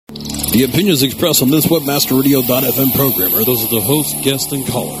The opinions expressed on this WebmasterRadio.fm program are those of the host, guests, and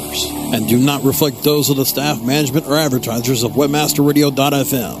callers, and do not reflect those of the staff, management, or advertisers of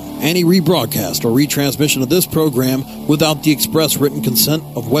WebmasterRadio.fm. Any rebroadcast or retransmission of this program without the express written consent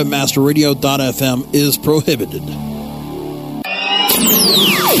of WebmasterRadio.fm is prohibited.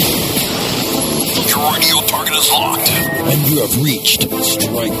 Your radio target is locked, and you have reached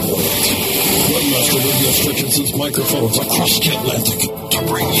strike point. Webmaster Radio stretches its microphones across the Atlantic to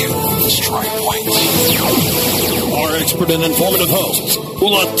bring you Strike Point. Our expert and informative hosts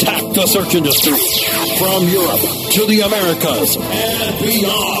will attack the search industry from Europe to the Americas and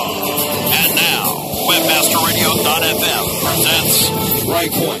beyond. And now, WebmasterRadio.fm presents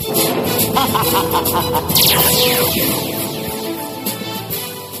Strike Point.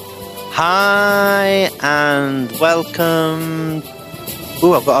 Hi, and welcome.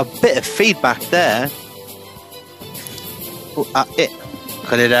 Ooh, I've got a bit of feedback there. Ooh,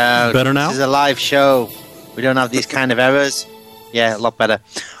 cut it out. Better now? This is a live show. We don't have these kind of errors. Yeah, a lot better.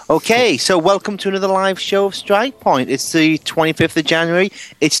 Okay, so welcome to another live show of Strike Point. It's the 25th of January.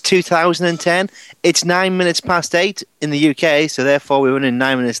 It's 2010. It's 9 minutes past 8 in the UK, so therefore we're running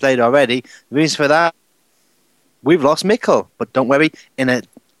 9 minutes late already. The reason for that, we've lost Mikkel. But don't worry, in an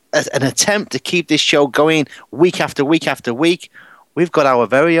attempt to keep this show going week after week after week, we've got our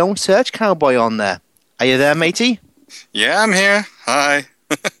very own search cowboy on there. Are you there, matey? Yeah, I'm here. Hi.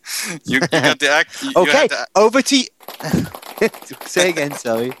 you got the act. Okay, over to you. Say again,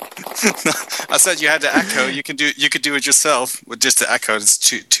 sorry. No, I said you had the echo. You could do it yourself with just the echo. It's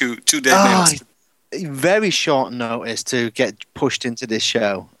two dead minutes. Very short notice to get pushed into this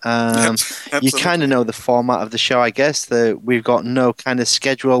show. You Yep, kind of know the format of the show, I guess. That we've got no kind of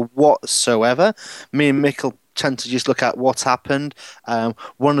schedule whatsoever. Me and Mikkel tend to just look at what's happened.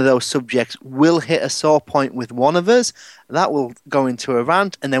 One of those subjects will hit a sore point with one of us. That will go into a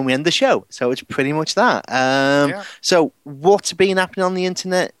rant, and then we end the show. So it's pretty much that. So what's been happening on the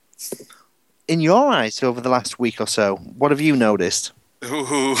internet in your eyes over the last week or so? What have you noticed?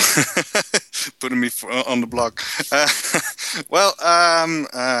 Ooh, putting me on the block. I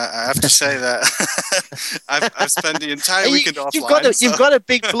have to say that I've spent the entire weekend offline. You've got a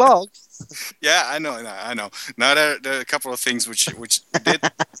big blog. Yeah, I know. Now there are a couple of things which did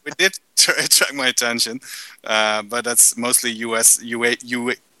attract my attention, but that's mostly EU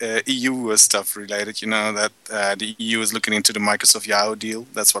stuff related. You know that the EU is looking into the Microsoft Yahoo deal.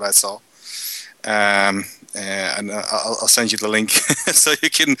 That's what I saw. And I'll send you the link so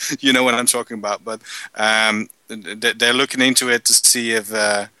you know what I'm talking about. But they're looking into it to see if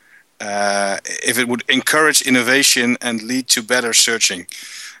it would encourage innovation and lead to better searching.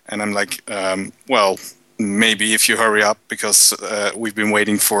 And I'm like, well, maybe if you hurry up, because we've been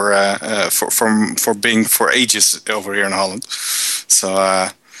waiting for Bing for ages over here in Holland. So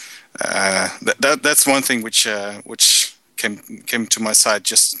that's one thing which came to my side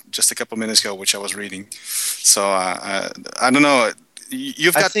just a couple minutes ago, which I was reading. So I don't know.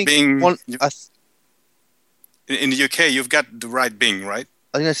 You've got Bing in the UK. You've got the right Bing, right?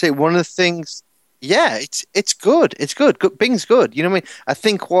 I was going to say one of the things. Yeah, it's good. It's good. Bing's good. You know what I mean? I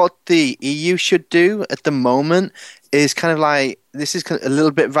think what the EU should do at the moment is kind of like, this is kind of a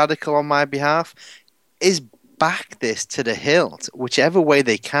little bit radical on my behalf, is back this to the hilt, whichever way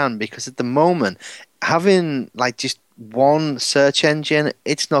they can, because at the moment, having like just one search engine,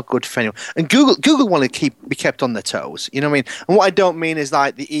 it's not good for anyone. And Google want to be kept on their toes. You know what I mean? And what I don't mean is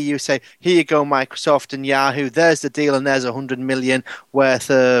like the EU say, here you go, Microsoft and Yahoo, there's the deal, and there's 100 million worth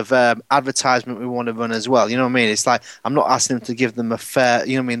of advertisement we want to run as well. You know what I mean? It's like, I'm not asking them to give them a fair,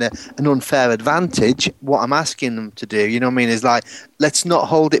 you know what I mean, an unfair advantage. What I'm asking them to do, you know what I mean, is like, let's not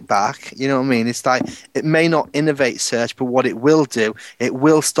hold it back. You know what I mean? It's like, it may not innovate search, but what it will do, it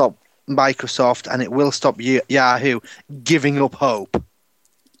will stop Microsoft and it will stop Yahoo giving up hope.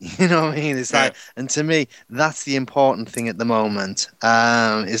 You know what I mean? It's like, and to me, that's the important thing at the moment.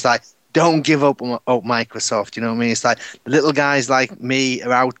 It's like, don't give up on Microsoft. You know what I mean? It's like the little guys like me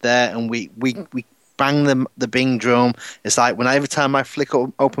are out there, and we bang the Bing drum. It's like every time I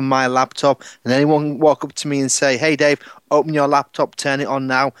open my laptop, and anyone walk up to me and say, "Hey, Dave, open your laptop, turn it on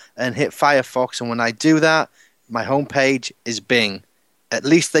now, and hit Firefox." And when I do that, my homepage is Bing. At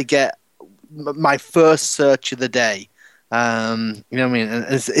least they get my first search of the day. You know what I mean? And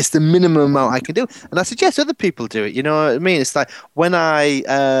it's the minimum amount I can do. And I suggest other people do it. You know what I mean? It's like when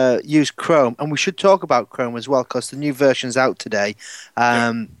I use Chrome, and we should talk about Chrome as well, because the new version's out today.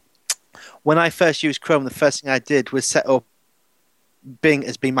 When I first used Chrome, the first thing I did was set up Bing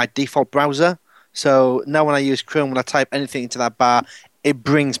as being my default browser. So now when I use Chrome, when I type anything into that bar, it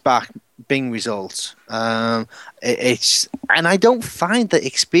brings back Bing results. And I don't find the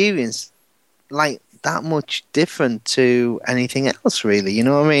experience like that much different to anything else, really. You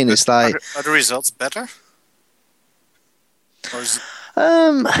know what I mean? It's like are the results better? Or is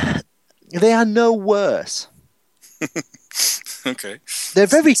um, they are no worse. okay. They're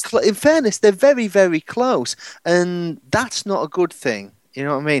very in fairness, they're very, very close, and that's not a good thing. You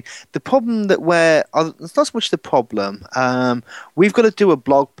know what I mean? The problem it's not so much the problem. We've got to do a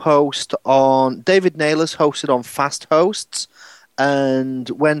blog post on David Naylor's hosted on Fast Hosts, and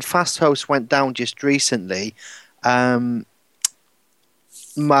when Fast Hosts went down just recently, my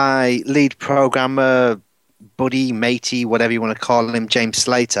lead programmer, buddy, matey, whatever you want to call him, James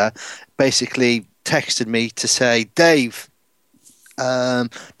Slater, basically texted me to say, Dave, the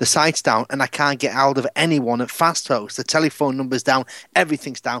site's down and I can't get hold of anyone at FastHost. The telephone number's down,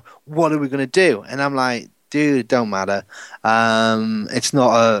 everything's down. What are we going to do? And I'm like, dude, it don't matter. It's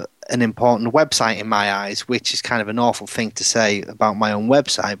not an important website in my eyes, which is kind of an awful thing to say about my own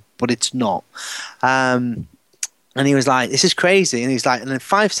website, but it's not. And he was like, this is crazy. And he's like, and then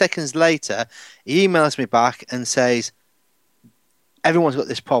 5 seconds later, he emails me back and says, everyone's got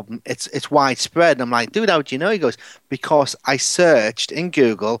this problem. It's widespread. And I'm like, dude, how do you know? He goes, because I searched in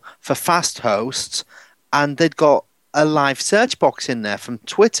Google for Fast Hosts and they'd got a live search box in there from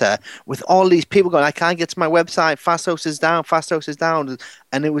Twitter with all these people going, I can't get to my website. Fast Host is down. Fast Host is down.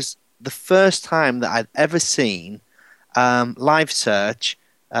 And it was the first time that I'd ever seen live search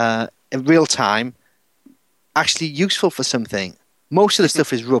in real time actually useful for something. Most of the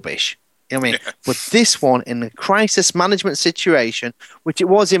stuff is rubbish. You know what I mean? Yeah. But this one, in a crisis management situation, which it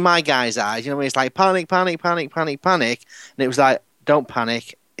was in my guy's eyes, you know what I mean? It's like panic, panic, panic, panic, panic. And it was like, don't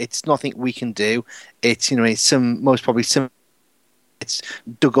panic. It's nothing we can do. It's, you know, it's it's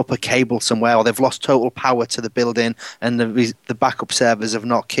dug up a cable somewhere, or they've lost total power to the building and the backup servers have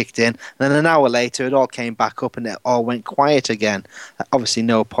not kicked in. And then an hour later, it all came back up and it all went quiet again. Obviously,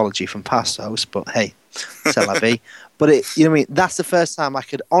 no apology from Pastos, but hey, c'est la vie. But you know what I mean? That's the first time I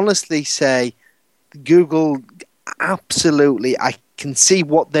could honestly say Google absolutely. I can see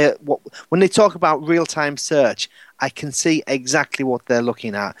what when they talk about real-time search, I can see exactly what they're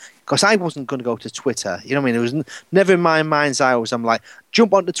looking at. Because I wasn't going to go to Twitter. You know what I mean? It was never in my mind's eye. I'm like,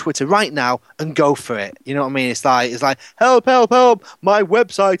 jump onto Twitter right now and go for it. You know what I mean? It's like help, help, help. My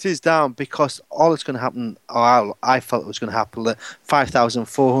website is down. Because all that's going to happen, or I felt it was going to happen, that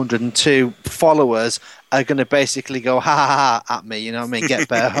 5,402 followers are going to basically go ha ha ha at me. You know what I mean? Get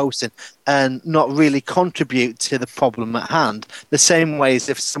better hosting and not really contribute to the problem at hand. The same way as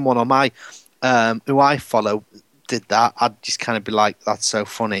if someone on my who I follow did that, I'd just kind of be like, that's so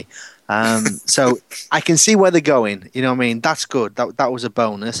funny. So I can see where they're going. You know what I mean? That's good. That was a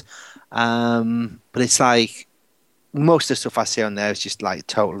bonus. But it's like most of the stuff I see on there is just like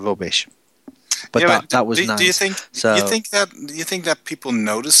total rubbish. But yeah, that was nice. Do you think that people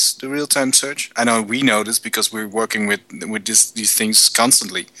notice the real time search? I know we notice because we're working with these things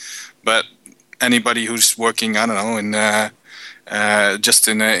constantly. But anybody who's working, I don't know, in just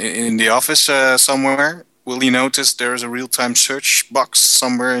in the office somewhere, will you notice there's a real-time search box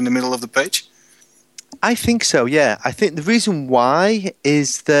somewhere in the middle of the page? I think so, yeah. I think the reason why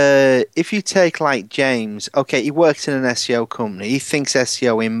is that if you take like James, okay, he works in an SEO company, he thinks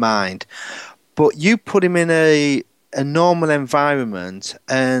SEO in mind, but you put him in a normal environment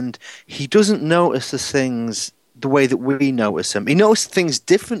and he doesn't notice the things the way that we notice them. He notices things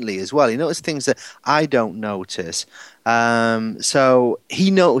differently as well. He notices things that I don't notice. So he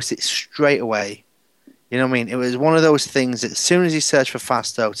noticed it straight away. You know what I mean? It was one of those things that as soon as he searched for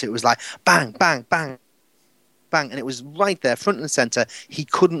Fast Hosts, it was like bang, bang, bang, bang. And it was right there, front and center. He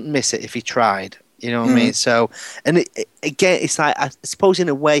couldn't miss it if he tried. You know what I mean? So, and again, it's like, I suppose in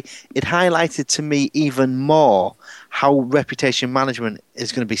a way, it highlighted to me even more how reputation management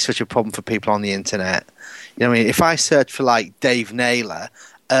is going to be such a problem for people on the internet. You know what I mean? If I search for like Dave Naylor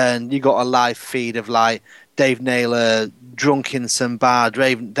and you got a live feed of like, Dave Naylor drunk in some bar,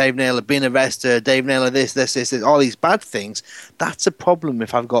 Dave Naylor being arrested, Dave Naylor this, all these bad things. That's a problem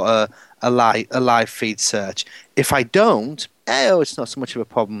if I've got a live feed search. If I don't, it's not so much of a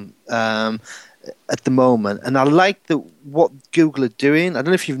problem at the moment. And I like what Google are doing. I don't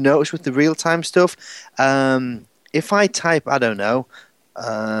know if you've noticed with the real-time stuff. If I type, I don't know,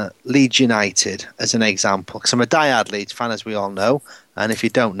 Leeds United as an example, because I'm a diehard Leeds fan, as we all know. And if you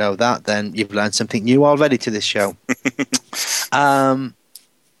don't know that, then you've learned something new already to this show.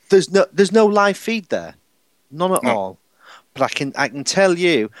 There's no live feed there, none at all. But I can tell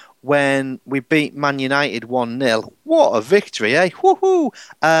you when we beat Man United 1-0, what a victory, eh? Woohoo!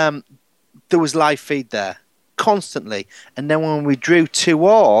 There was live feed there, constantly. And then when we drew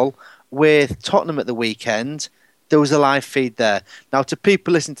 2-2 with Tottenham at the weekend, there was a live feed there. Now, to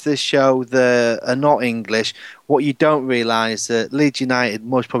people listening to this show that are not English, what you don't realise that Leeds United,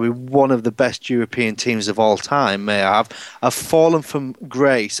 most probably one of the best European teams of all time, have fallen from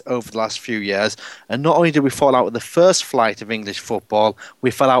grace over the last few years. And not only did we fall out with the first flight of English football, we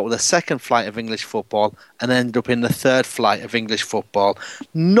fell out with the second flight of English football and ended up in the third flight of English football.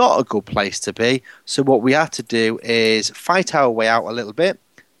 Not a good place to be. So what we had to do is fight our way out a little bit,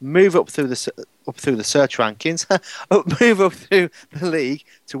 move up through the search rankings, move up through the league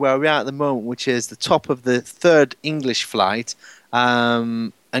to where we are at the moment, which is the top of the third English flight,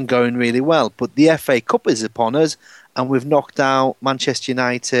 and going really well. But the FA Cup is upon us, and we've knocked out Manchester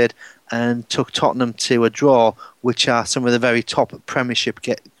United and took Tottenham to a draw, which are some of the very top Premiership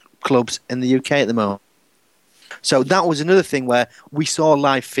clubs in the UK at the moment. So that was another thing where we saw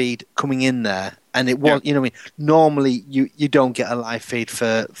live feed coming in there. And it was, normally you don't get a live feed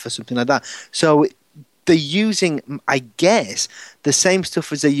for something like that. So they're using, I guess, the same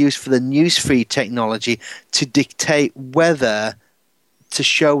stuff as they use for the newsfeed technology to dictate whether to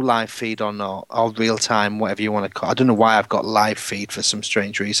show live feed or not, or real time, whatever you want to call it. I don't know why I've got live feed for some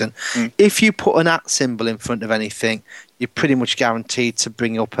strange reason. If you put an @ symbol in front of anything, you're pretty much guaranteed to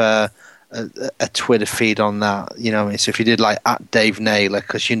bring up a Twitter feed on that. So if you did like @Dave Naylor,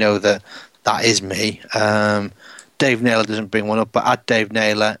 because you know that is me. Dave Naylor doesn't bring one up, but @Dave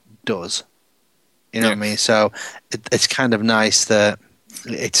Naylor does. You know what I mean? So it's kind of nice that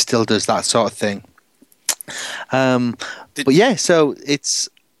it still does that sort of thing. But yeah, so it's.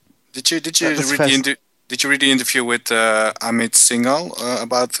 Did you read the interview with Anik Singal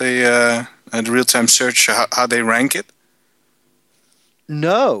about the real-time search? How they rank it?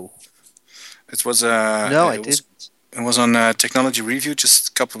 No. It was no, I didn't. It was on Technology Review just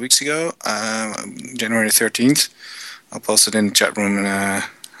a couple of weeks ago, January 13th. I'll post it in the chat room and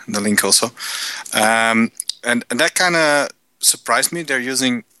the link also. And that kind of surprised me. They're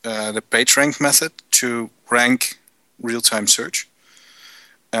using the PageRank method to rank real-time search.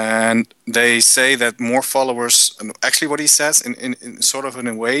 And they say that more followers, actually what he says in sort of in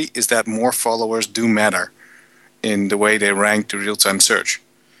a way, is that more followers do matter in the way they rank the real-time search.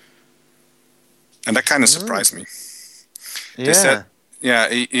 And that kind of surprised me. They said,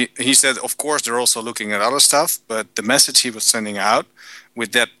 he said, of course, they're also looking at other stuff, but the message he was sending out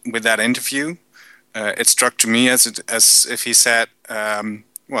with that interview, it struck to me as if he said,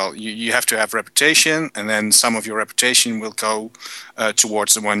 well, you have to have reputation, and then some of your reputation will go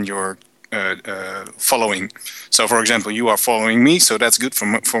towards the one you're following. So, for example, you are following me, so that's good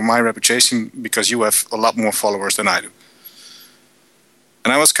for my reputation because you have a lot more followers than I do.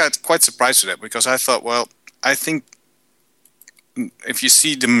 And I was quite surprised with that because I thought, well, I think if you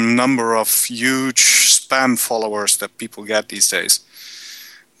see the number of huge spam followers that people get these days,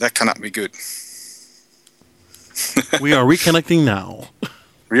 that cannot be good. We are reconnecting now.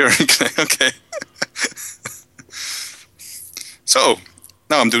 We are okay. So,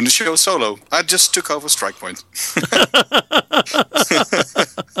 now I'm doing the show solo. I just took over Strike Point.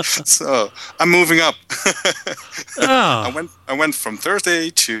 So, I'm moving up. I went from Thursday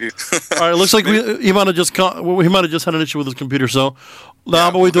to... All right, it looks like he might have just had an issue with his computer. So, how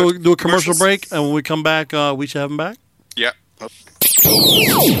about we do a commercial break, and when we come back, we should have him back? Yeah.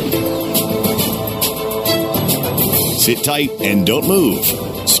 Sit tight and don't move.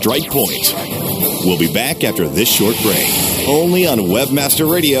 Strike Point. We'll be back after this short break. Only on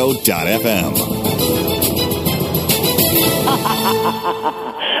webmasterradio.fm.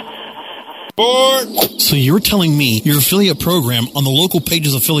 So you're telling me your affiliate program on the Local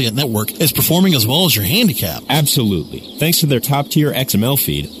Pages Affiliate Network is performing as well as your handicap? Absolutely. Thanks to their top-tier XML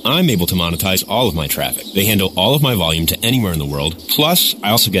feed, I'm able to monetize all of my traffic. They handle all of my volume to anywhere in the world. Plus, I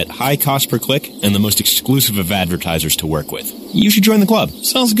also get high cost per click and the most exclusive of advertisers to work with. You should join the club.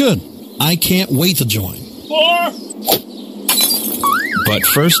 Sounds good. I can't wait to join. But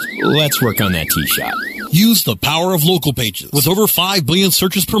first, let's work on that tee shot. Use the power of Local Pages. With over 5 billion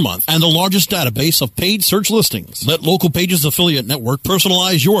searches per month and the largest database of paid search listings, let Local Pages Affiliate Network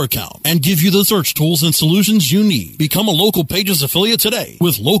personalize your account and give you the search tools and solutions you need. Become a Local Pages affiliate today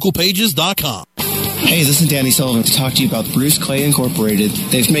with localpages.com. Hey, this is Danny Sullivan to talk to you about Bruce Clay Incorporated.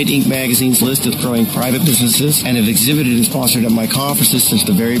 They've made Inc. Magazine's list of growing private businesses and have exhibited and sponsored at my conferences since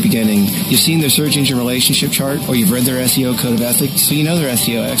the very beginning. You've seen their search engine relationship chart, or you've read their SEO code of ethics, so you know they're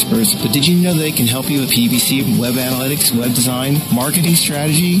SEO experts. But did you know they can help you with PPC, web analytics, web design, marketing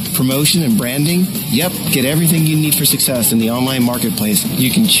strategy, promotion, and branding? Yep, get everything you need for success in the online marketplace.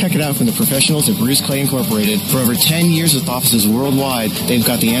 You can check it out from the professionals at Bruce Clay Incorporated. For over 10 years with offices worldwide, they've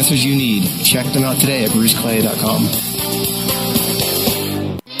got the answers you need. Check them out today today at bruceclay.com.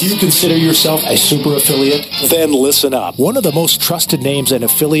 Do you consider yourself a super affiliate? Then listen up. One of the most trusted names in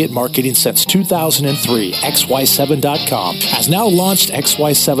affiliate marketing since 2003, XY7.com, has now launched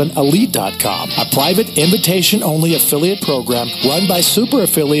XY7Elite.com, a private invitation-only affiliate program run by super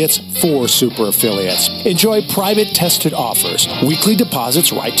affiliates for super affiliates. Enjoy private tested offers, weekly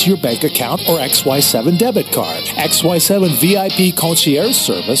deposits right to your bank account or XY7 debit card, XY7 VIP concierge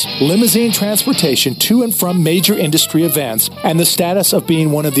service, limousine transportation to and from major industry events, and the status of being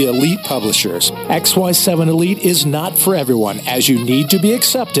one of the elite publishers. XY7 Elite is not for everyone, as you need to be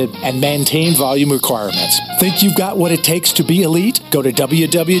accepted and maintain volume requirements. Think you've got what it takes to be elite? Go to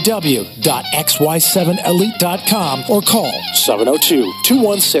www.xy7elite.com or call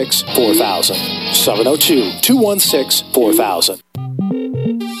 702-216-4000. 702-216-4000.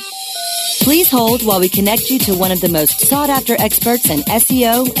 Please hold while we connect you to one of the most sought-after experts in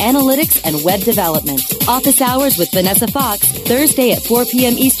SEO, analytics, and web development. Office Hours with Vanessa Fox, Thursday at 4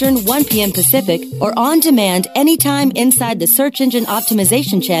 p.m. Eastern, 1 p.m. Pacific, or on demand anytime inside the Search Engine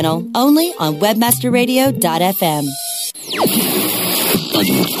Optimization channel, only on webmasterradio.fm.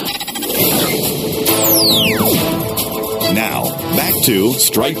 Now, back to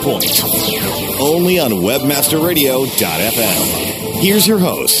Strike Point, only on webmasterradio.fm. Here's your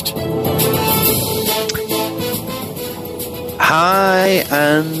host. Hi,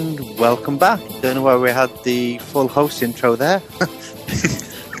 and welcome back. Don't know why we had the full host intro there.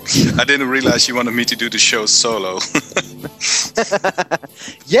 I didn't realize you wanted me to do the show solo.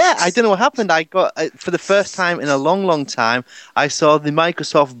 Yeah, I don't know what happened. I got, for the first time in a long, long time, I saw the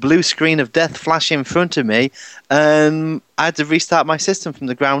Microsoft blue screen of death flash in front of me, and I had to restart my system from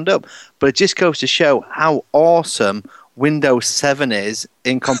the ground up. But it just goes to show how awesome Windows 7 is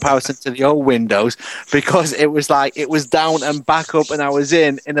in comparison to the old Windows, because it was like it was down and back up and I was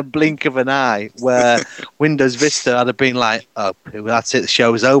in a blink of an eye, where Windows Vista I'd have been like, oh, that's it, the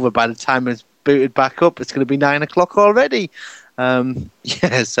show's over. By the time it's booted back up, it's going to be 9 o'clock already. So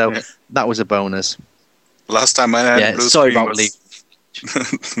that was a bonus. Last time I had a blue sorry screen about was...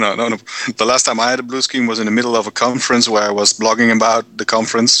 No. The last time I had a blue screen was in the middle of a conference where I was blogging about the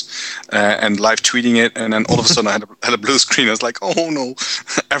conference and live tweeting it, and then all of a sudden I had a blue screen. I was like, oh no,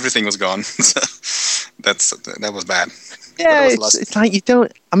 everything was gone. That was bad. Yeah, it's like you don't.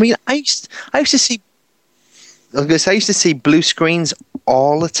 I mean, I used to see. I used to see blue screens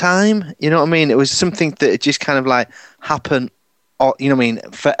all the time. You know what I mean? It was something that just kind of like happened. You know what I mean?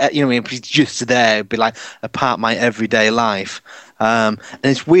 It was just there. It'd be like a part of my everyday life. And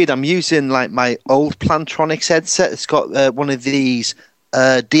it's weird. I'm using like my old Plantronics headset. It's got one of these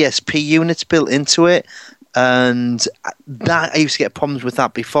DSP units built into it, and that I used to get problems with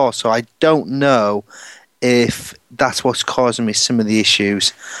that before. So I don't know if that's what's causing me some of the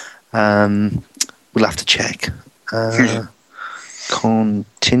issues. We'll have to check.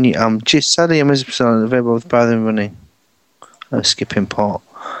 Continue. I'm just sadly I'm available with browser running. Skip import.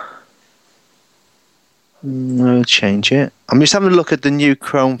 I'll change it. I'm just having a look at the new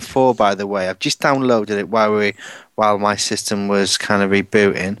Chrome 4, by the way. I've just downloaded it while my system was kind of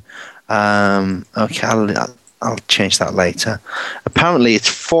rebooting. Okay, I'll change that later. Apparently, it's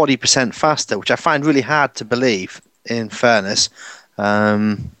 40% faster, which I find really hard to believe, in fairness.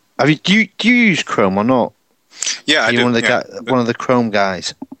 Do you use Chrome or not? Yeah, I do. One of the Chrome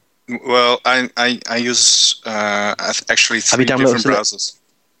guys. Well, I use actually 3 different browsers.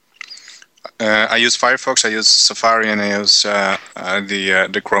 I use Firefox, I use Safari, and I use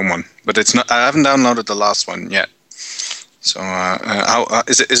the Chrome one. But it's not. I haven't downloaded the last one yet. So, how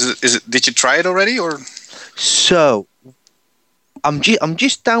is it? Did you try it already, or? So, I'm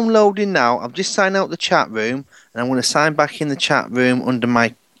just downloading now. I've just signed out the chat room, and I'm going to sign back in the chat room under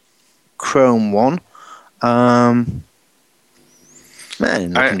my Chrome one. Man,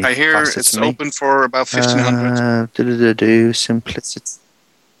 I hear it's open for about 1,500. Simplicity.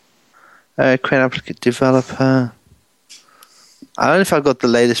 Create applicant developer. I don't know if I got the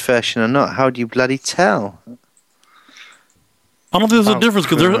latest version or not. How do you bloody tell? I don't think there's a difference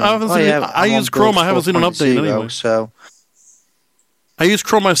because I use Chrome. I haven't seen an update anyway. So I use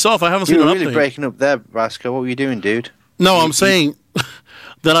Chrome myself. I haven't seen an update. You were really breaking up there, Rasco. What were you doing, dude? No, I'm saying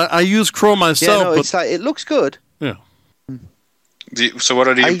that I use Chrome myself. Yeah, no, it's like, it looks good. Yeah. So what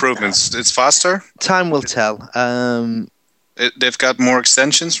are the improvements? It's faster? Time will tell. They've got more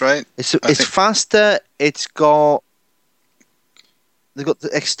extensions, right? It's faster. They've got the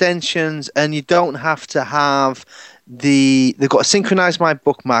extensions, and you don't have to have they've got to synchronize my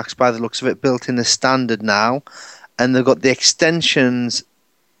bookmarks by the looks of it built in as standard now, and they've got the extensions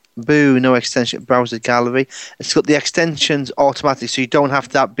Boo, no extension browser gallery. It's got the extensions automatically, so you don't have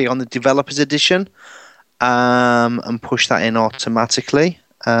that be on the developers edition, and push that in automatically,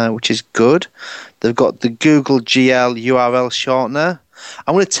 which is good. They've got the Google GL URL shortener.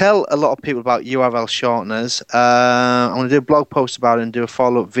 I'm going to tell a lot of people about URL shorteners. I'm going to do a blog post about it and do a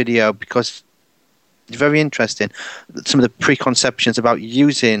follow-up video because it's very interesting. Some of the preconceptions about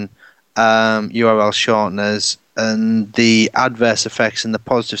using URL shorteners and the adverse effects and the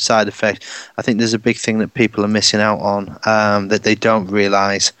positive side effects. I think there's a big thing that people are missing out on that they don't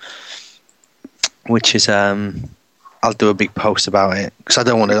realize, which is I'll do a big post about it because I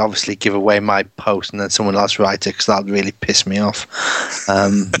don't want to obviously give away my post and then someone else write it because that would really piss me off.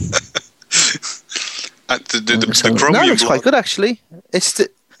 The Chromium looks quite good actually. It's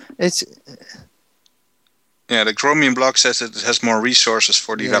yeah, the Chromium blog says it has more resources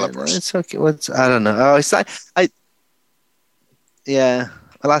for developers. It's okay. I don't know. Oh, it's like yeah.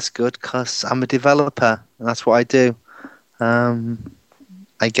 Well, that's good because I'm a developer and that's what I do. I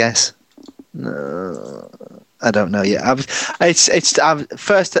guess. No, I don't know yet.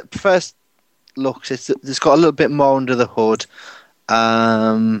 First looks. It's got a little bit more under the hood.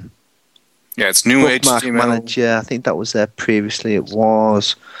 Yeah, it's new Bookmark HTML Manager. I think that was there previously. It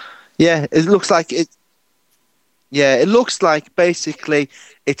was. Yeah, it looks like it. Yeah, it looks like basically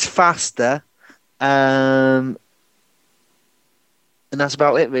it's faster, and that's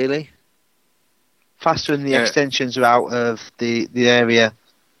about it really. Faster than the extensions are out of the area.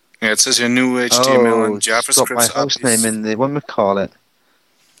 Yeah, it says your new HTML and JavaScript. It's got my host name in the what we call it.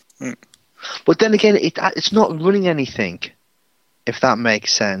 But then again, it's not running anything, if that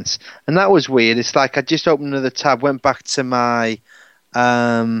makes sense. And that was weird. It's like I just opened another tab, went back to my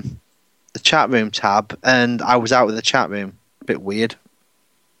the chat room tab, and I was out of the chat room. A bit weird.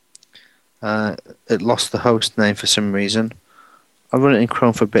 It lost the host name for some reason. I'll run it in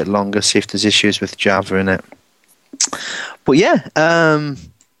Chrome for a bit longer, see if there's issues with Java in it. But yeah,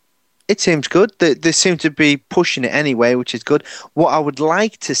 it seems good. They seem to be pushing it anyway, which is good. What I would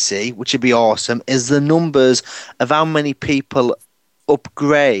like to see, which would be awesome, is the numbers of how many people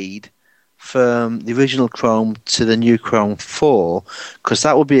upgrade from the original Chrome to the new Chrome 4, because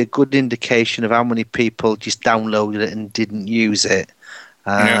that would be a good indication of how many people just downloaded it and didn't use it.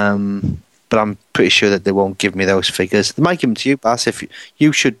 But I'm pretty sure that they won't give me those figures. They might give them to you, Bass. If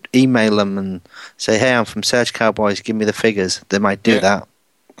you should email them and say, "Hey, I'm from Search Cowboys. Give me the figures." They might do that.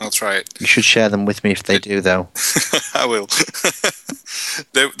 I'll try it. You should share them with me if they do, though. I will.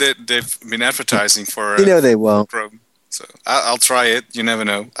 They've been advertising for. You know they won't. Chrome. So I'll try it. You never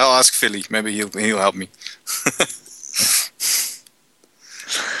know. I'll ask Philly. Maybe he'll help me.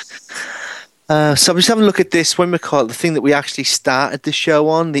 So I'm just having a look at this. When we call it the thing that we actually started the show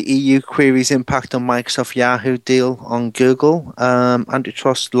on, the EU queries impact on Microsoft Yahoo deal on Google.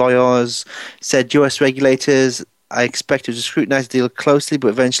 Antitrust lawyers said US regulators are expected to scrutinize the deal closely, but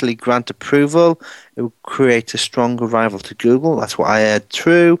eventually grant approval. It will create a stronger rival to Google. That's what I heard.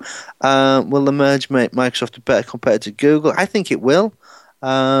 True. Will the merge make Microsoft a better competitor to Google? I think it will.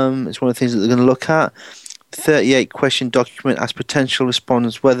 It's one of the things that they're going to look at. 38-question document asks potential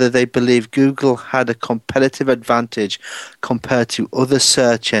respondents whether they believe Google had a competitive advantage compared to other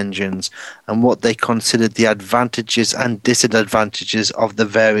search engines and what they considered the advantages and disadvantages of the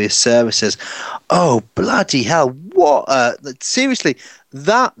various services. Oh, bloody hell. What? Seriously,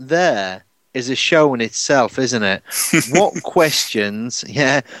 that there is a show in itself, isn't it? What questions,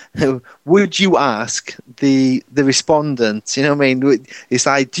 would you ask the respondents? You know what I mean? It's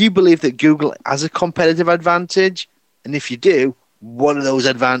like, do you believe that Google has a competitive advantage? And if you do, what are those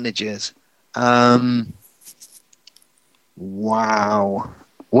advantages? Wow.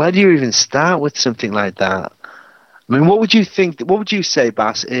 Where do you even start with something like that? I mean, what would you think? What would you say,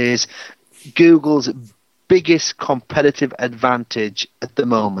 Bass, is Google's biggest competitive advantage at the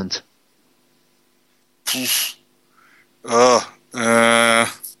moment? Must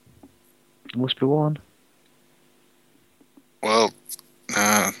be one. Well,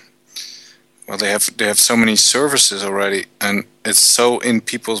 they have so many services already, and it's so in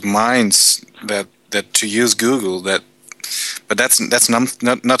people's minds that to use Google but that's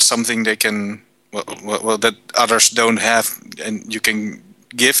not something they can well that others don't have, and you can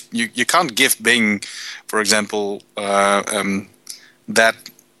give you can't give Bing, for example, that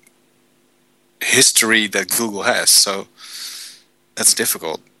history that Google has, so that's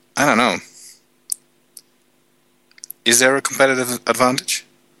difficult. I don't know. Is there a competitive advantage?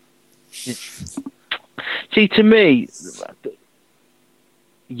 See, to me,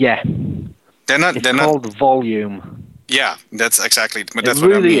 yeah. They're called volume. Yeah, that's exactly. But that's it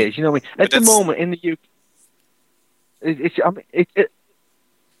really what I mean. Is. You know what I mean? At the moment in the UK,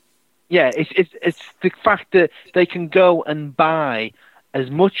 Yeah, it's the fact that they can go and buy as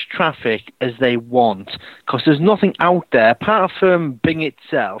much traffic as they want, because there's nothing out there apart from Bing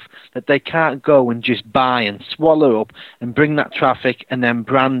itself that they can't go and just buy and swallow up and bring that traffic and then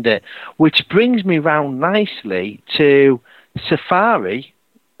brand it. Which brings me round nicely to Safari.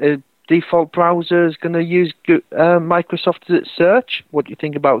 Default browser is going to use Microsoft as its search. What do you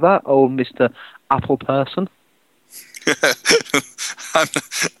think about that, old Mr. Apple person?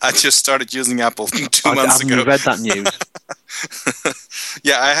 I just started using Apple 2 months ago. Haven't you read that news?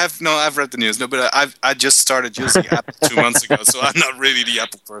 Yeah, I have. No, I've read the news. No, but I just started using Apple 2 months ago, so I'm not really the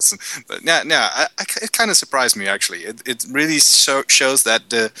Apple person. But it kind of surprised me, actually. It really shows that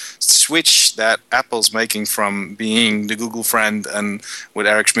the switch that Apple's making from being the Google friend and with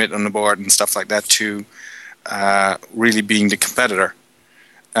Eric Schmidt on the board and stuff like that to really being the competitor.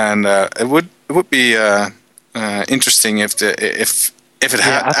 And it would be interesting if it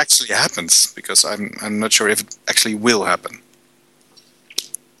actually happens, because I'm not sure if it actually will happen.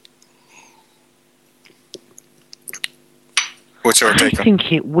 What's your take on? I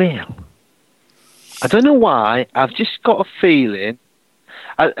think it will. I don't know why. I've just got a feeling,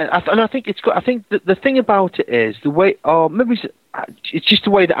 and I think it's got. I think that the thing about it is the way, or maybe it's just the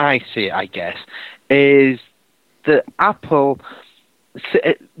way that I see it. I guess is that Apple,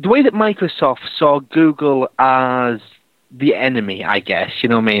 the way that Microsoft saw Google as the enemy, I guess, you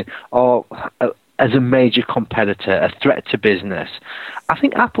know what I mean, or as a major competitor, a threat to business. I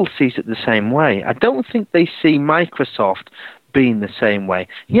think Apple sees it the same way. I don't think they see Microsoft being the same way.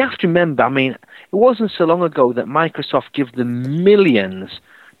 You have to remember, I mean, it wasn't so long ago that Microsoft gave them millions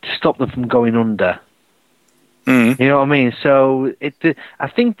to stop them from going under. You know what I mean? So I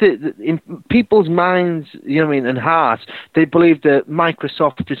think that in people's minds, you know what I mean, and hearts, they believe that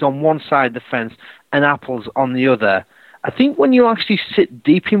Microsoft is on one side of the fence and Apple's on the other. I think when you actually sit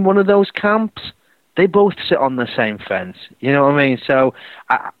deep in one of those camps, they both sit on the same fence. You know what I mean? So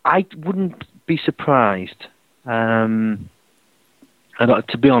I wouldn't be surprised. To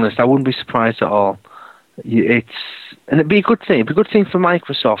be honest, I wouldn't be surprised at all. And it'd be a good thing. It'd be a good thing for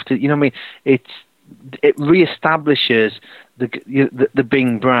Microsoft. You know what I mean? It reestablishes the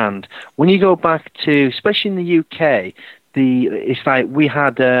Bing brand. When you go back to, especially in the UK, it's like we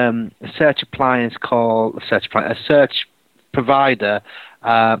had a search provider.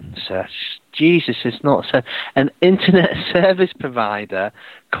 It's not an internet service provider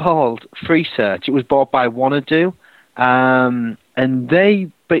called Free Search. It was bought by Wanadoo, and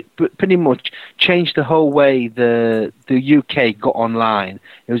they pretty much changed the whole way the UK got online.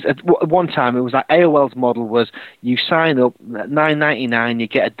 It was at one time it was like AOL's model was you sign up at $9.99, you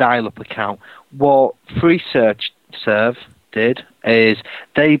get a dial-up account. What Free Search did is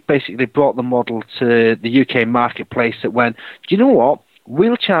they basically brought the model to the UK marketplace that went, do you know what?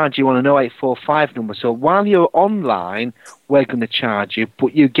 We'll charge you on an 0845 number. So while you're online, we're going to charge you,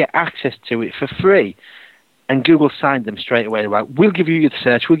 but you get access to it for free. And Google signed them straight away. Like, we'll give you the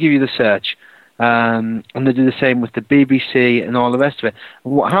search. We'll give you the search. And they do the same with the BBC and all the rest of it.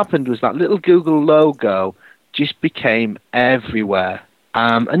 And what happened was that little Google logo just became everywhere.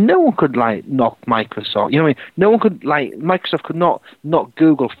 And no one could knock Microsoft. You know what I mean? No one could Microsoft could not knock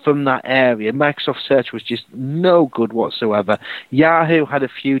Google from that area. Microsoft Search was just no good whatsoever. Yahoo had a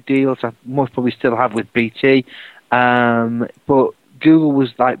few deals. I most probably still have with BT, but Google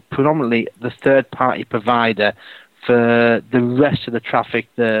was predominantly the third-party provider for the rest of the traffic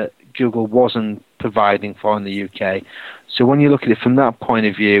that Google wasn't providing for in the UK. So when you look at it from that point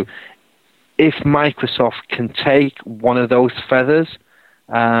of view, if Microsoft can take one of those feathers,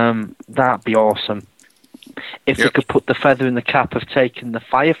 that'd be awesome. If they could put the feather in the cap of taking the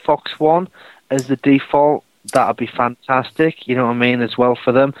Firefox one as the default, that'd be fantastic. You know what I mean, as well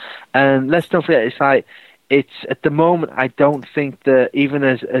for them. And let's not forget, it's at the moment, I don't think that even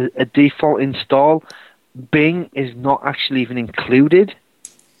as a default install, Bing is not actually even included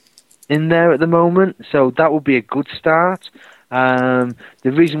in there at the moment. So that would be a good start. The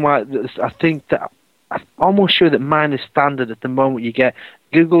reason why I think that I'm almost sure that mine is standard at the moment. You get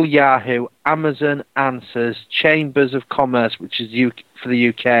Google, Yahoo, Amazon, Answers, Chambers of Commerce, which is for the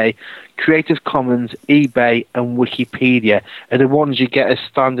UK, Creative Commons, eBay, and Wikipedia are the ones you get as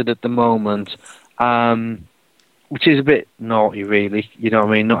standard at the moment. Which is a bit naughty, really. You know what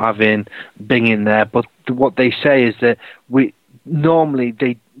I mean? Not having Bing in there. But what they say is that normally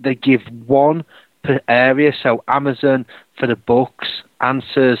they give one per area. So Amazon for the books,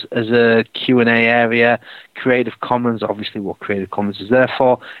 Answers as a Q&A area, Creative Commons, obviously what Creative Commons is there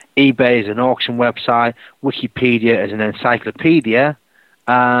for, eBay is an auction website, Wikipedia is an encyclopedia,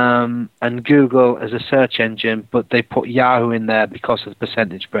 and Google as a search engine, but they put Yahoo in there because of the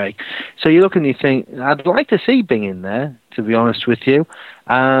percentage break. So you look and you think, I'd like to see Bing in there, to be honest with you.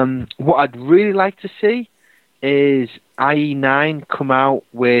 What I'd really like to see is IE9 come out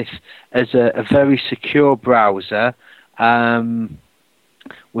with as a very secure browser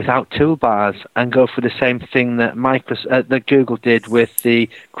without toolbars, and go for the same thing that that Google did with the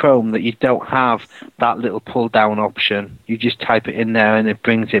Chrome, that you don't have that little pull down option. You just type it in there and it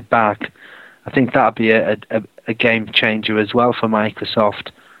brings it back. I think that'd be a game changer as well for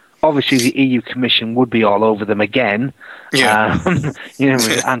Microsoft. Obviously, the EU Commission would be all over them again,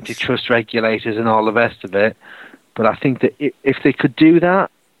 with antitrust regulators and all the rest of it. But I think that if they could do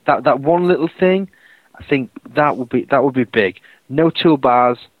that one little thing, I think that would be big. No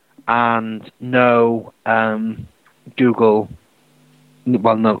toolbars and no Google.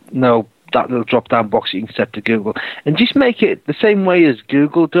 Well, no that little drop-down box you can set to Google, and just make it the same way as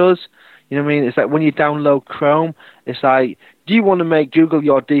Google does. You know what I mean? It's like when you download Chrome, it's like, do you want to make Google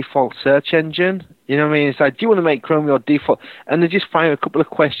your default search engine? You know what I mean? It's like, do you want to make Chrome your default? And they just fire a couple of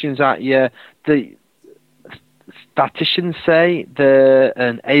questions at you. The statisticians say,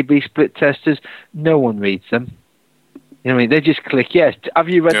 and A/B split testers, no one reads them. You know what I mean? They just click yes. Have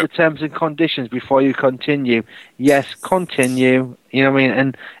you read the terms and conditions before you continue? Yes, continue. You know what I mean?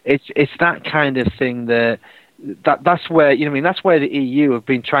 And it's that kind of thing that's where, you know what I mean, that's where the EU have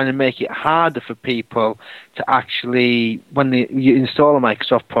been trying to make it harder for people to actually, when you install a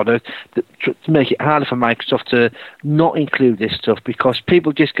Microsoft product, to make it harder for Microsoft to not include this stuff, because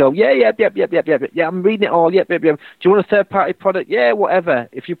people just go, yeah, I'm reading it all, yep. Do you want a third-party product? Yeah, whatever.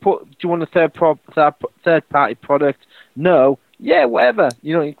 If you do you want a third-party product? No. Yeah, whatever.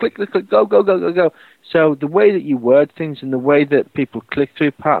 You know, you click, go. So the way that you word things and the way that people click through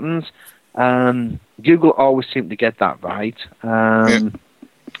patterns, Google always seemed to get that right.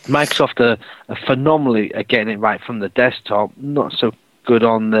 Microsoft are phenomenally getting it right from the desktop, not so good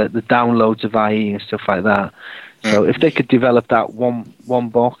on the downloads of IE and stuff like that. So if they could develop that one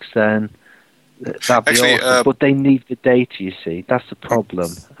box, then that'd be awesome. But they need the data, you see. That's the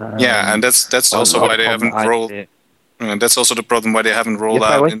problem. And that's also why they haven't rolled. That's also the problem why they haven't rolled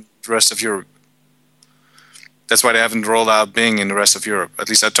out in the rest of Europe. That's why they haven't rolled out Bing in the rest of Europe. At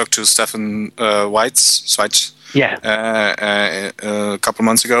least I talked to Stefan Weitz a couple of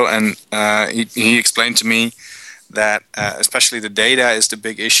months ago, and he explained to me that especially the data is the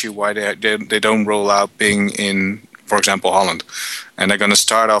big issue why they don't roll out Bing in, for example, Holland. And they're going to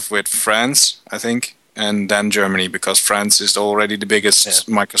start off with France, I think, and then Germany, because France is already the biggest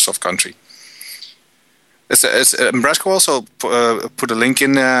Microsoft country. Brasco also put a link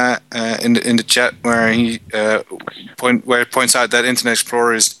in the chat where he points out that Internet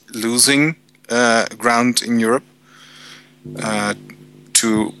Explorer is losing ground in Europe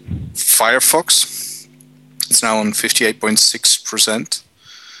to Firefox. It's now on 58.6%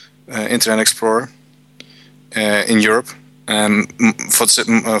 Internet Explorer in Europe, and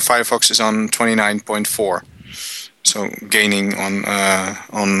Firefox is on 29.4%. So gaining on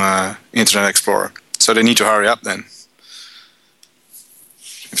Internet Explorer. So they need to hurry up then,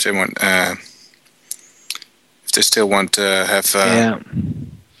 if they want, if they still want to have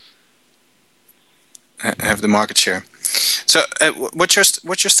the market share. So, what's your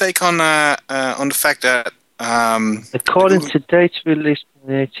take on the fact that according to data released on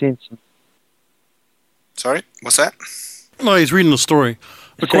the 18th? Sorry, what's that? No, he's reading the story.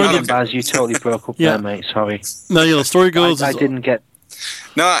 Baz, you totally broke up there, mate. Sorry. No, the story goes. I didn't get.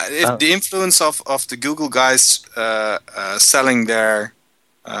 No, the influence of the Google guys selling their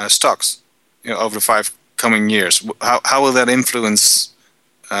stocks, over the 5 coming years, how will that influence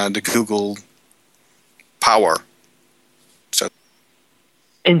the Google power? So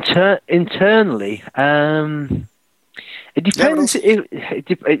internally, it depends.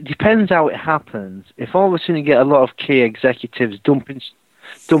 It depends how it happens. If all of a sudden you get a lot of key executives dumping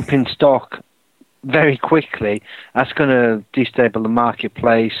stock very quickly, that's going to destabilize the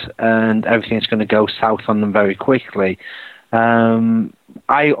marketplace, and everything's going to go south on them very quickly. I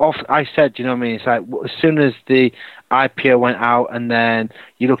said, you know what I mean? It's like as soon as the IPO went out, and then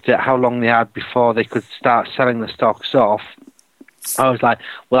you looked at how long they had before they could start selling the stocks off. I was like,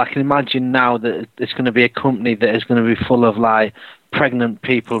 well, I can imagine now that it's going to be a company that is going to be full of like pregnant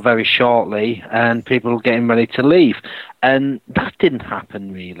people very shortly, and people getting ready to leave, and that didn't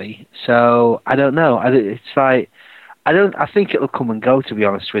happen really. So I don't know. It's like I think it'll come and go, to be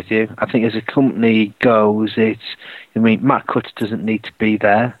honest with you. I think as a company goes, Matt Cutts doesn't need to be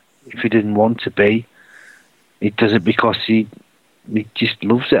there if he didn't want to be. He does it because he just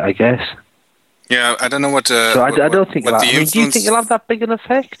loves it, I guess. Yeah, I don't know what. So I don't think. What Do you think it'll have that big an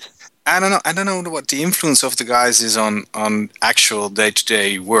effect? I don't know. I don't know what the influence of the guys is on actual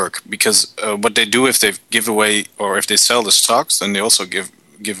day-to-day work, because what they do if they give away or if they sell the stocks, then they also give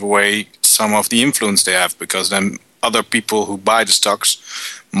away some of the influence they have, because then other people who buy the stocks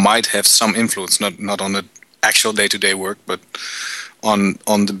might have some influence, not on the actual day-to-day work, but on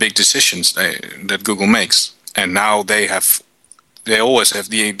the big decisions that Google makes. And now they always have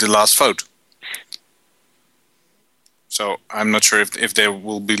the last vote. So I'm not sure if they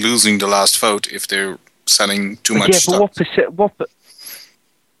will be losing the last vote if they're selling too much stock.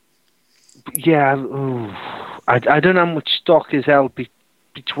 I don't know how much stock is held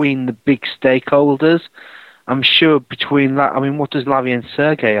between the big stakeholders. I'm sure between that. I mean, what does Larry and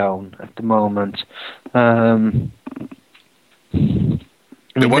Sergey own at the moment? They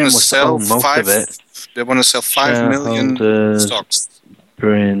want to sell 5. They want to sell 5 million stocks.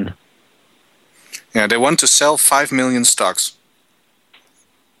 Brin. Yeah, they want to sell 5 million stocks.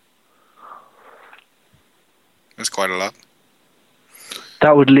 That's quite a lot.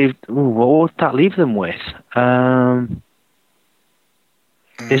 That would leave. What would that leave them with?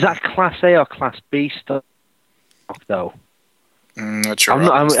 Is that Class A or Class B stock, though? Not sure.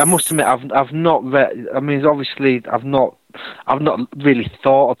 I must admit, I've not read. I mean, obviously, I've not really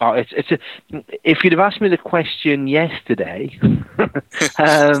thought about it. If you'd have asked me the question yesterday,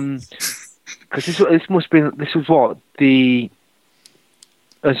 because this was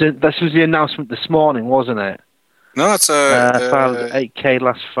the announcement this morning, wasn't it? No, it's filed 8K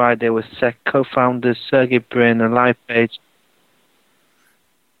last Friday with co-founders Sergey Brin and LivePage.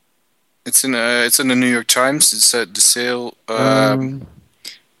 It's in the New York Times. It said the sale.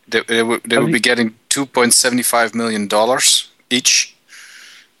 They will be getting $2.75 million each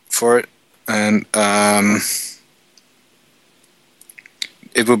for it, and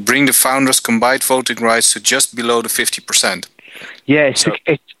it will bring the founders' combined voting rights to just below the 50%. Yeah, so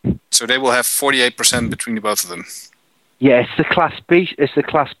they will have 48% between the both of them. Yeah, it's the Class B. It's the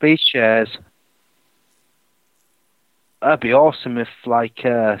Class B shares. That'd be awesome if,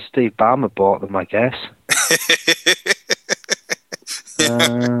 Steve Ballmer bought them, I guess.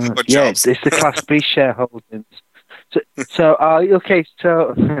 It's the Class B shareholdings.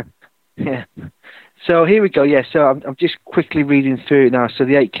 Yeah. So here we go. Yeah, so I'm just quickly reading through it now. So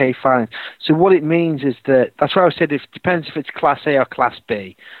the 8K filing. So what it means is that's why I said it depends if it's Class A or Class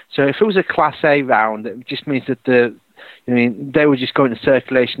B. So if it was a Class A round, it just means that they were just going to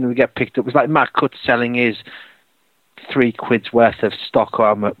circulation and would get picked up. It was like Matt Cutts selling his £3 worth of stock, or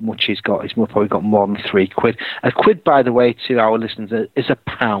how much he's got. He's probably got more than £3. A quid, by the way, to our listeners, is a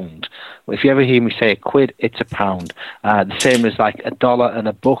pound. If you ever hear me say a quid, it's a pound. The same as like $1 and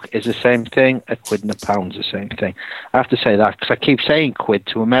a buck is the same thing. A quid and a pound is the same thing. I have to say that because I keep saying quid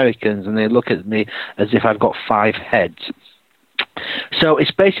to Americans and they look at me as if I've got 5 heads. So it's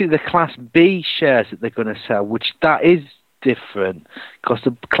basically the Class B shares that they're going to sell, which that is different because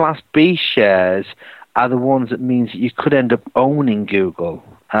the Class B shares are the ones that means that you could end up owning Google.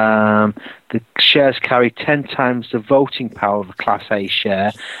 The shares carry 10 times the voting power of a Class A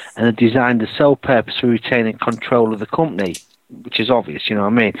share and are designed the sole purpose for retaining control of the company, which is obvious, you know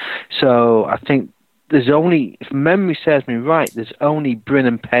what I mean? So I think there's only, if memory serves me right, there's only Brin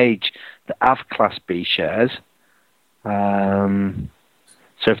and Page that have Class B shares. So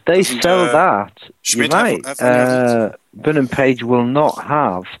if they sell that, you're right. Brin and Page will not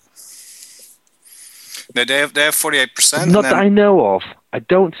have. They have 48%. Not that I know of. I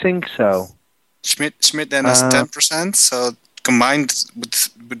don't think so. Schmidt then has 10%. So combined with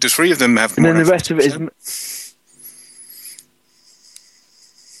the three of them have more. And then the rest 50%. of it is.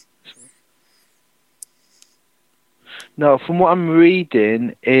 No, from what I'm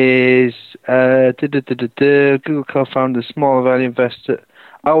reading is Google co-founder, small early investor.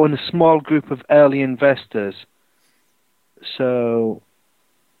 Oh, and a small group of early investors. So,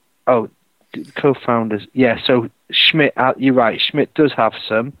 co-founders. Yeah, so Schmidt, you're right, Schmidt does have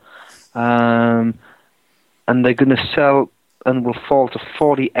some. And they're going to sell and will fall to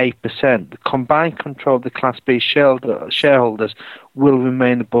 48%. The combined control of the Class B shareholders will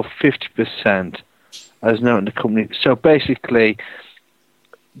remain above 50%, as noted in the company. So basically,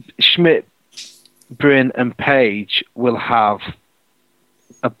 Schmidt, Brin and Page will have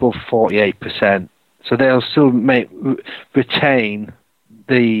above 48%. So they'll still retain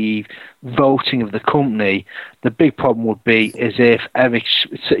the voting of the company. The big problem would be is if Eric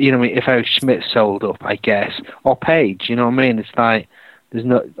Schmidt sold up, I guess, or Page. You know what I mean? It's like there's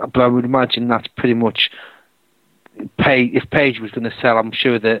no. But I would imagine that's pretty much. If Page was going to sell, I'm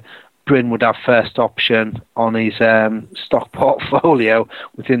sure that Bryn would have first option on his stock portfolio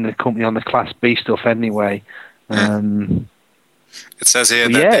within the company on the Class B stuff anyway. It says here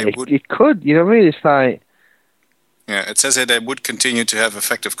that they would... it could, you know what I mean? It's like... Yeah, it says here they would continue to have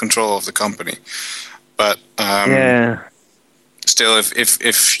effective control of the company. But still,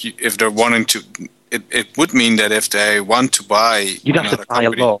 if they're wanting to... It would mean that if they want to buy you'd have to buy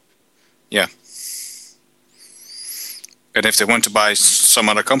company, a lot. Yeah. And if they want to buy some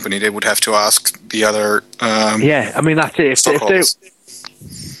other company, they would have to ask the other... yeah, I mean, that's it. If they...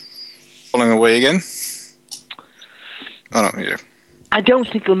 Falling away again? Oh, no, here. I don't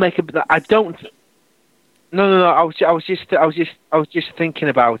think it'll make a... I don't... No. I was just thinking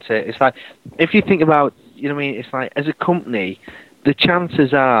about it. It's like, if you think about, you know what I mean? It's like, as a company, the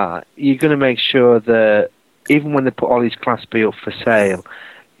chances are you're going to make sure that even when they put all these Class B up for sale,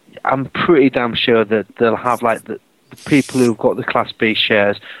 I'm pretty damn sure that they'll have like the people who've got the Class B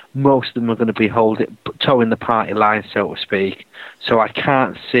shares, most of them are going to be towing the party line, so to speak. So I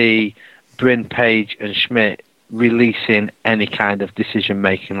can't see Bryn, Page and Schmidt releasing any kind of decision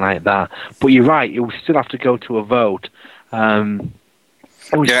making like that. But you're right, it will still have to go to a vote. And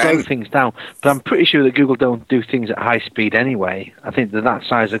we slow things down. But I'm pretty sure that Google don't do things at high speed anyway. I think that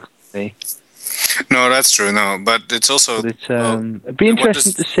size of company. No, that's true. No, but it's also... But it'd be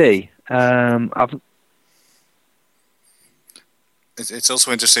interesting to see. It's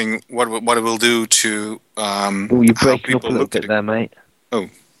also interesting what it will do to you're breaking up a little bit there, mate. Oh.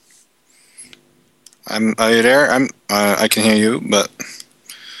 Are you there? I can hear you, but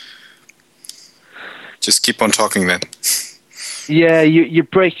just keep on talking then. Yeah, you're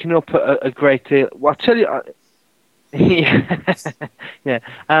breaking up a great deal. Well, I'll tell you... yeah.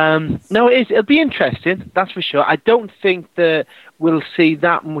 No, it'll be interesting, that's for sure. I don't think that we'll see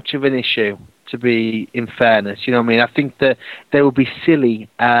that much of an issue, to be in fairness. You know what I mean? I think that they will be silly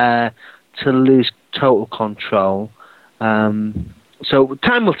to lose total control. So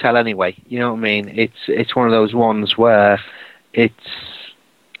time will tell anyway. You know what I mean? It's one of those ones where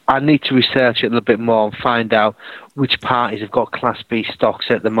I need to research it a little bit more and find out which parties have got Class B stocks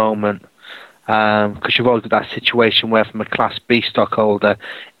at the moment. Because you've always got that situation where from a Class B stockholder,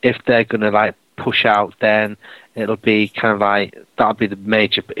 if they're going to like push out, then it'll be kind of like, that'll be the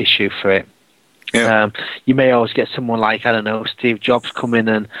major issue for it. Yeah. You may always get someone like, I don't know, Steve Jobs come in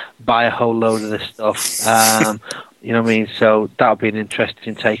and buy a whole load of this stuff. You know what I mean? So that'll be an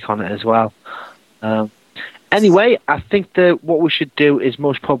interesting take on it as well. Anyway, I think that what we should do is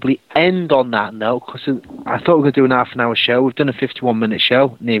most probably end on that note, because I thought we were going to do an half-an-hour show. We've done a 51-minute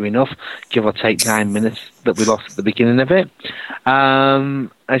show, near enough, give or take 9 minutes that we lost at the beginning of it. I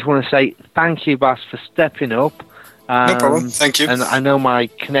just want to say thank you, Bas, for stepping up. No problem. Thank you. And I know my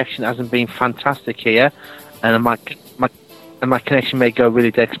connection hasn't been fantastic here, and my connection may go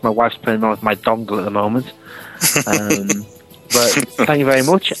really dead because my wife's playing around with my dongle at the moment. But thank you very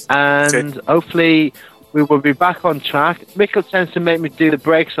much, and hopefully we will be back on track. Mikkel tends to make me do the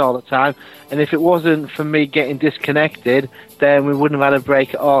breaks all the time, and if it wasn't for me getting disconnected, then we wouldn't have had a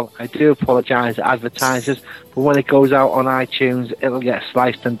break at all. I do apologise to advertisers, but when it goes out on iTunes, it'll get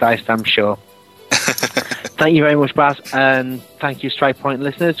sliced and diced, I'm sure. Thank you very much, Bas, and thank you, Strike Point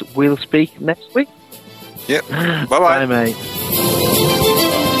listeners. We'll speak next week. Yep. Bye-bye. Bye, mate.